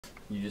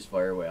You just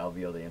fire away. I'll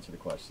be able to answer the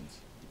questions.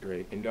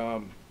 Great. And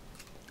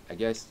I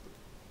guess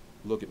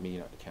look at me,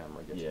 not the camera.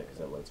 I guess. Yeah, because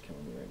that light's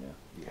killing me right now.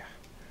 Yeah.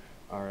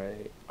 All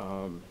right.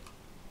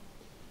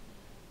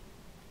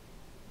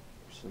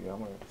 Actually, I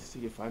want to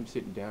see if I'm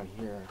sitting down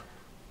here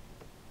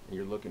and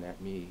you're looking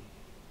at me.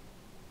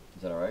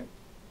 Is that all right?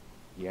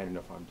 Yeah, I don't know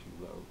if I'm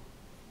too low,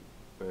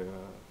 but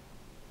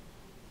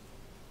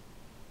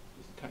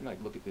just kind of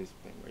like look at this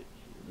thing right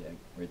here. Yeah,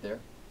 right there.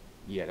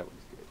 Yeah, that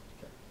looks good.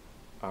 Okay.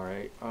 All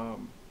right.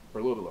 Or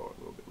a little bit lower, a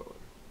little bit lower.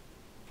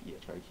 Yeah,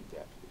 try to keep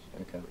that position.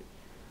 That'd be Okay.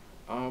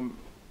 great.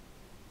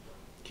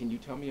 Can you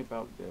tell me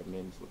about the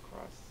men's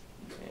lacrosse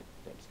event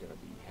that's going to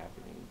be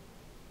happening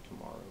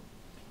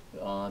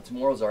tomorrow?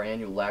 Tomorrow's our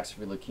annual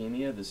Salisbury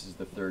Leukemia. This is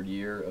the third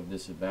year of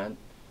this event.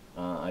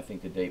 I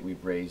think to date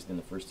we've raised in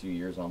the first 2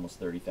 years almost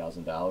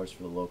 $30,000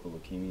 for the local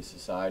Leukemia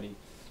Society.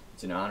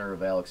 It's in honor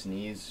of Alex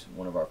Nees,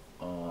 one of our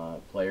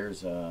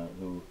players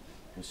who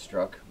was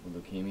struck with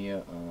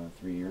leukemia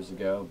 3 years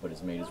ago, but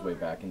has made his way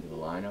back into the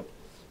lineup,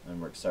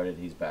 and we're excited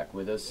he's back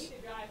with us.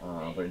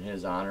 But in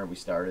his honor, we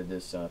started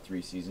this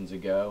 3 seasons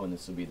ago, and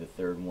this will be the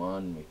third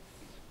one. We've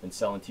been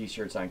selling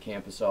T-shirts on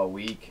campus all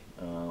week.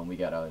 We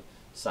got a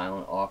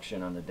silent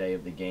auction on the day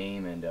of the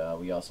game, and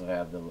we also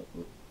have the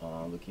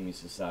Leukemia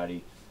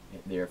Society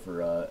there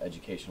for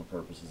educational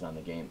purposes on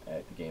the game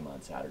at the game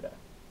on Saturday.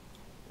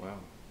 Wow,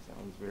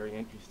 sounds very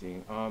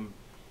interesting.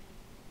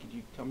 Could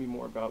you tell me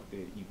more about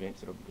the events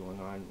that will be going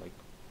on, like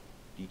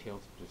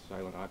details of the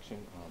silent auction?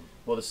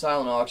 Well, the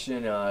silent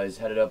auction is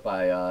headed up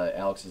by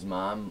Alex's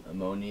mom,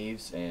 Mo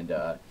Neves,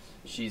 and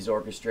she's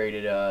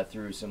orchestrated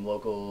through some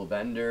local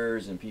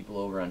vendors and people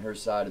over on her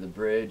side of the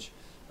bridge,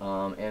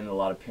 and a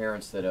lot of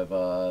parents that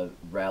have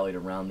rallied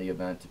around the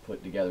event to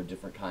put together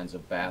different kinds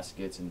of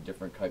baskets and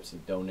different types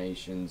of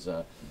donations,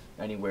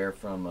 anywhere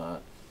from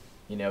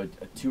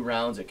 2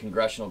 rounds at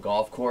Congressional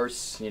Golf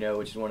Course,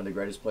 which is one of the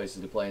greatest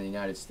places to play in the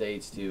United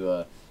States,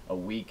 to a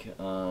week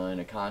in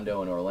a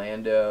condo in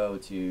Orlando,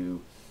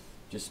 to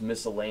just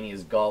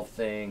miscellaneous golf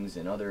things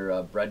and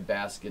other bread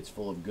baskets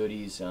full of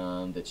goodies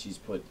that she's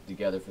put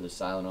together for the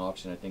silent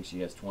auction. I think she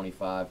has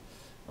 25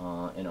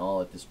 in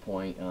all at this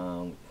point.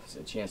 It's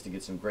a chance to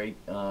get some great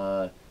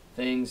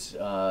things,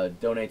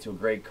 donate to a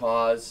great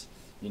cause,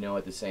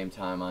 at the same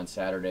time on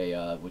Saturday,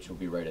 which will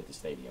be right at the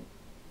stadium.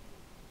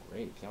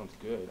 Great, sounds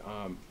good.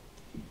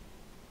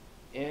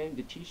 And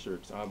the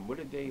T-shirts, what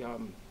do they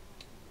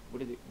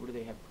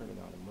have printed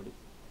on them? What is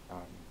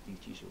these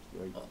T-shirts?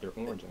 They're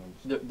orange on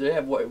them. They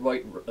have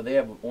white. They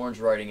have orange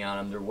writing on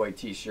them. They're white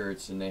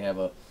T-shirts, and they have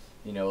a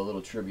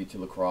little tribute to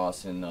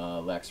lacrosse and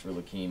Salisbury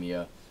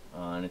Leukemia,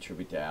 and a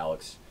tribute to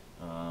Alex.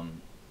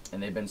 And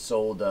they've been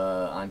sold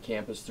on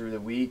campus through the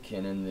week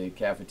and in the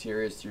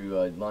cafeterias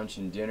through lunch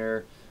and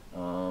dinner.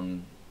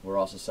 We're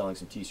also selling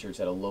some T-shirts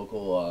at a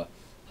local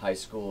high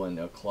school and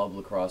a club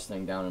lacrosse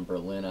thing down in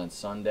Berlin on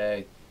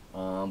Sunday.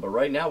 But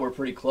right now we're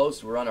pretty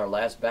close. We're on our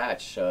last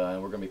batch,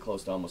 and we're going to be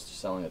close to almost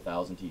selling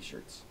 1,000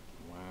 T-shirts.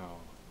 Wow.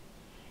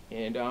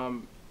 And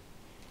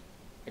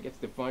I guess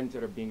the funds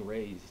that are being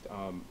raised,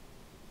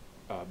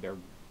 they're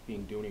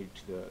being donated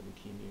to the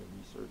leukemia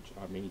research,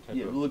 any type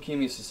the of...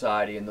 Leukemia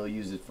Society, and they'll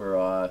use it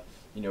for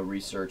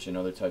research and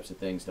other types of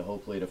things to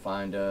hopefully to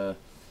find a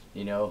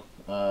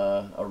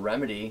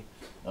remedy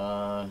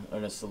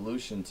and a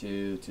solution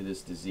to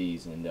this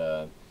disease, and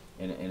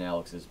in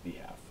Alex's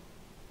behalf.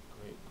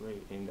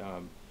 Great. And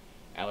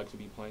Alex will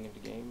be playing in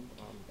the game?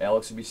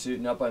 Alex will be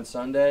suiting up on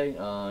Sunday.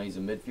 He's a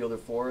midfielder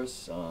for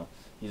us.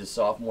 He's a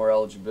sophomore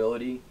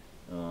eligibility,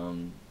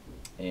 and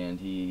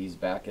he's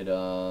back at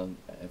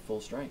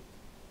full strength.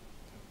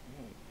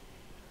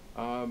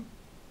 Okay.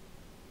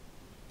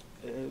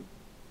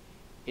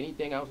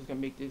 Anything else that's going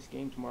to make this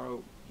game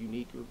tomorrow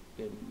unique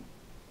than...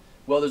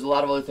 Well, there's a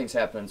lot of other things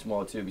happening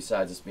tomorrow too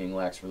besides this being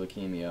Salisbury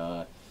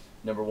Leukemia.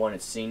 Number one,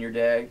 it's Senior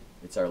Day.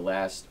 It's our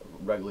last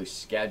regularly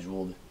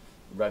scheduled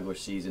regular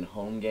season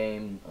home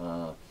game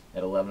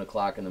at 11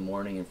 o'clock in the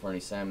morning in front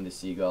of Salmon the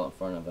Seagull in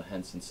front of a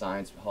Henson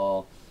Science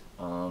Hall.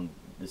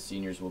 The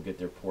seniors will get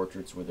their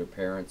portraits with their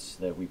parents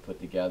that we put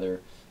together,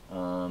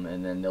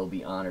 and then they'll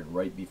be honored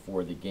right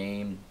before the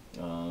game,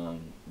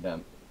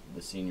 the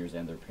seniors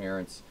and their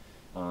parents.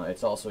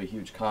 It's also a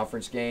huge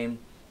conference game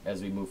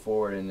as we move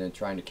forward and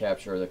trying to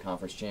capture the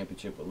conference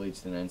championship, what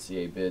leads to an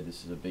NCAA bid.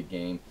 This is a big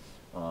game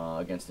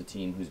against a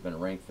team who's been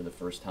ranked for the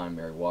first time,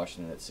 Mary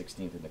Washington, at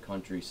 16th in the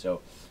country.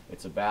 So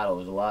it's a battle.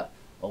 There's a lot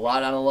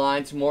on the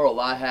line tomorrow, a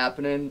lot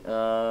happening,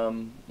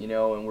 and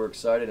we're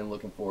excited and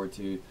looking forward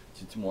to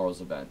tomorrow's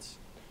events.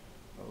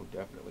 Oh,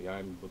 definitely.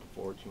 I'm looking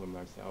forward to it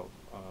myself.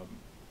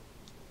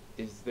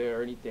 Is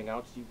there anything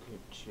else you could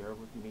share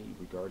with me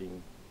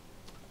regarding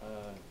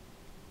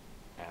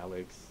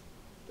Alex,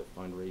 the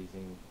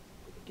fundraising,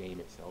 the game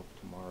itself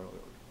tomorrow,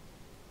 or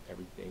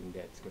everything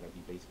that's going to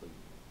be basically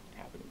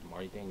happening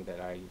tomorrow? Anything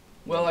that I...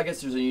 Well, I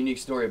guess there's a unique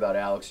story about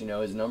Alex.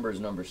 His number is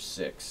number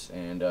 6,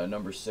 and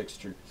number 6,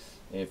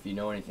 if you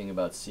know anything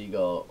about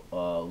Seagull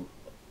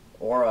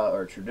aura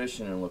or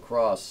tradition in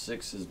lacrosse,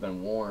 6 has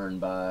been worn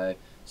by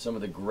some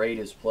of the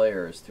greatest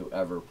players to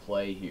ever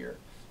play here.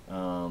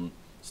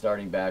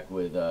 starting back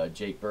with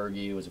Jake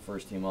Berge, who was a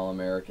first-team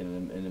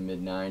All-American in the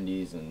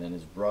mid-'90s, and then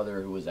his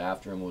brother, who was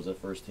after him, was a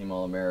first-team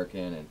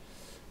All-American.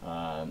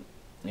 And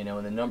you know,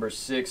 in the number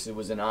 6, it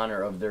was in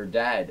honor of their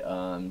dad,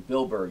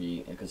 Bill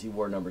Berge, because he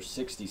wore number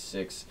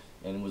 66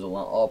 and was an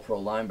all-pro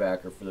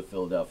linebacker for the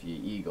Philadelphia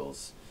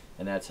Eagles.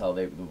 And that's how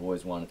the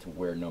boys wanted to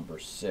wear number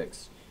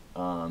 6.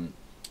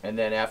 And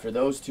then after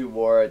those two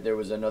wore it, there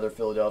was another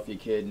Philadelphia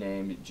kid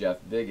named Jeff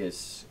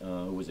Biggis,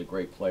 who was a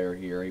great player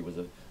here. He was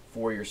a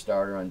 4-year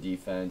starter on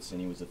defense, and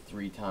he was a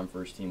 3-time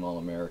first-team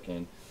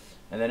All-American.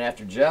 And then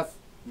after Jeff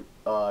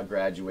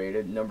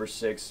graduated, number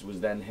 6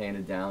 was then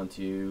handed down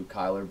to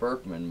Kyler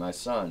Berkman, my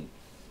son,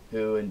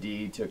 who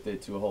indeed took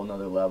it to a whole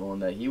nother level, in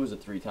that he was a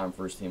 3-time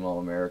first-team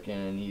All-American,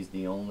 and he's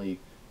the only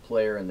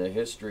player in the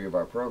history of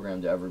our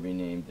program to ever be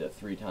named a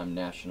 3-time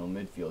National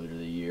Midfielder of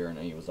the Year, and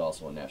he was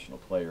also a National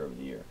Player of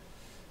the Year.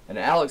 And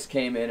Alex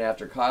came in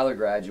after Kyler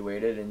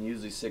graduated, and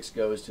usually 6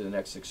 goes to the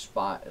next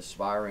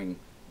aspiring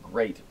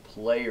great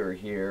player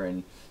here.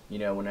 And you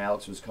know, when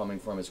Alex was coming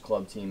from his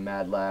club team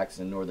Mad Lax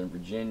in Northern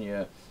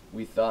Virginia,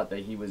 we thought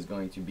that he was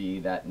going to be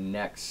that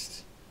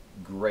next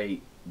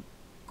great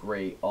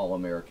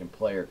All-American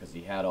player, because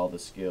he had all the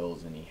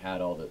skills and he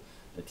had all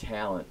the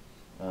talent.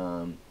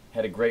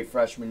 Had a great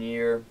freshman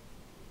year,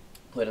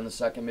 played on the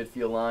second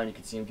midfield line. You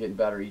could see him getting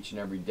better each and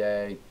every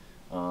day.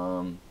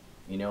 You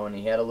know, and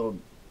he had a little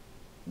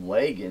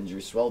leg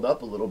injury, swelled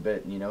up a little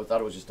bit, and, you know,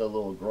 thought it was just a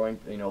little groin,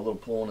 you know, a little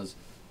pull in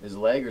his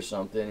leg or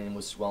something, and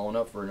was swelling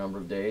up for a number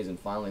of days, and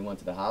finally went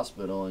to the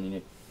hospital, and, you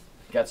know,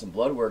 got some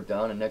blood work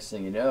done, and next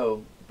thing you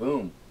know,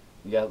 boom,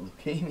 you got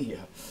leukemia.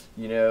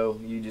 You know,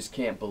 you just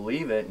can't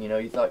believe it. You know,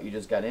 you thought you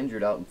just got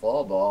injured out in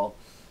fall ball,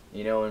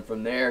 you know, and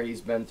from there he's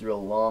been through a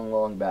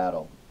long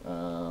battle,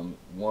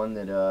 one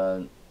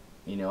that,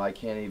 you know, I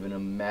can't even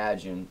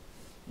imagine,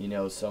 you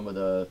know, some of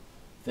the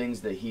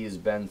things that he has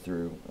been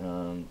through,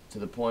 to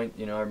the point,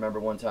 you know, I remember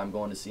one time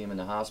going to see him in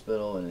the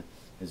hospital, and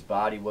his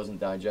body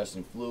wasn't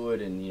digesting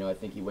fluid, and, you know, I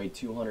think he weighed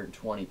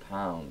 220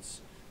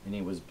 pounds, and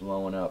he was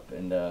blowing up.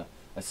 And I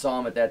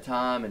saw him at that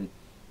time, and,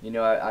 you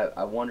know,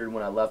 I wondered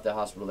when I left the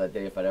hospital that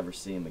day if I'd ever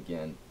see him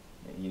again.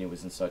 You know, he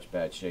was in such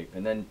bad shape.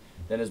 And then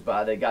his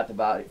body, they got the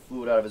body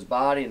fluid out of his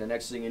body, and the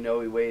next thing you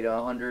know, he weighed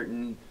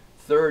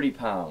 130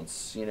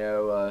 pounds. You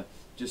know,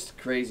 just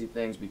crazy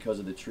things because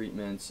of the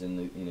treatments and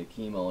the, you know,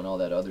 chemo and all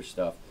that other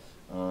stuff.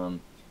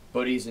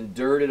 But he's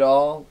endured it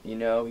all. You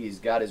know, he's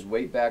got his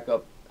weight back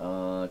up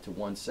to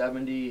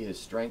 170. His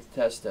strength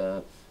test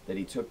that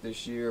he took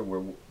this year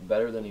were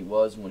better than he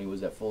was when he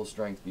was at full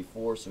strength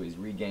before, so he's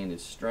regained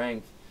his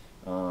strength.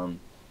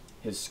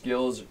 His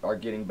skills are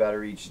getting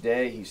better each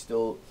day. He's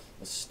still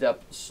a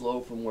step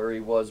slow from where he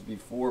was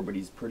before, but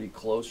he's pretty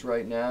close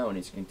right now, and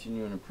he's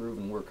continuing to improve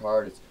and work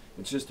hard.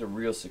 It's just a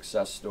real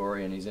success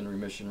story, and he's in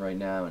remission right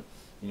now, and,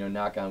 you know,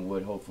 knock on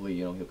wood, hopefully,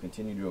 you know, he'll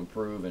continue to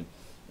improve and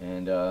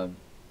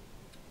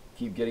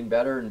keep getting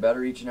better and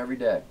better each and every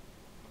day.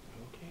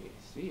 Okay,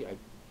 see,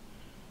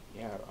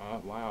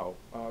 wow.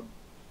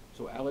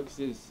 So Alex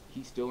he's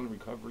still in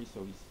recovery,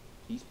 so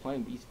he's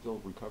playing, but he's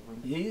still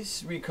recovering?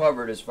 He's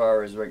recovered as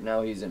far as right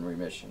now he's in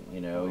remission.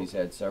 You know, Okay. He's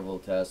had several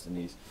tests, and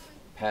he's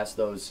passed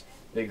those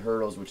big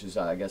hurdles, which is,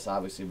 I guess,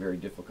 obviously very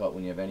difficult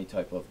when you have any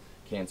type of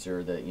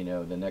cancer, that, you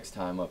know, the next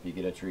time up you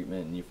get a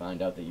treatment and you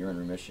find out that you're in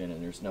remission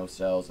and there's no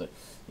cells, that,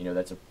 you know,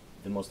 that's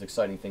the most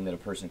exciting thing that a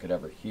person could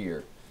ever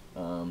hear.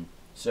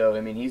 So,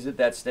 I mean, he's at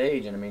that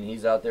stage, and, I mean,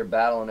 he's out there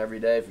battling every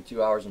day for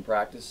 2 hours in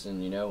practice,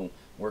 and, you know,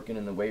 working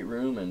in the weight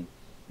room, and,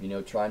 you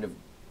know, trying to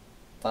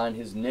find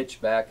his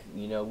niche back,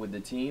 you know, with the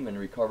team, and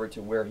recover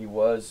to where he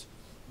was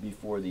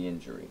before the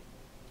injury.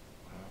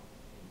 Wow.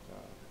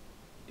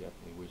 And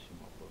definitely wish him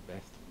all the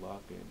best of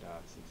luck and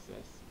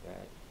success with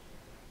that.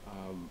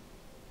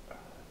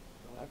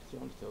 Well,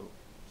 actually, so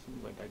it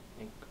seems like I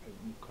think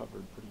we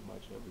covered pretty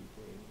much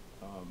everything.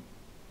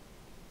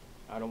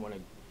 I don't want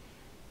to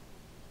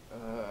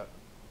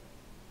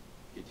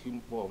get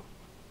too, well,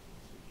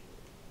 let's see here.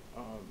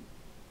 I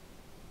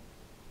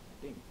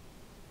think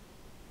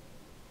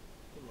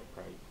I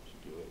probably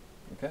should do it.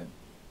 Okay.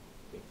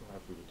 Thanks a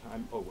lot for your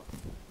time. Oh,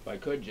 if I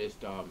could just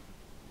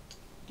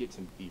get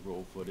some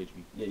B-roll footage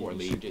before I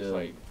leave, just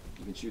like,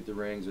 you can shoot the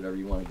rings, whatever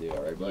you want to do.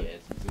 All right, bud? yeah,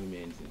 some zoom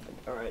ins.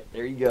 All right,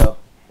 there you go.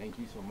 Thank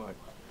you so much.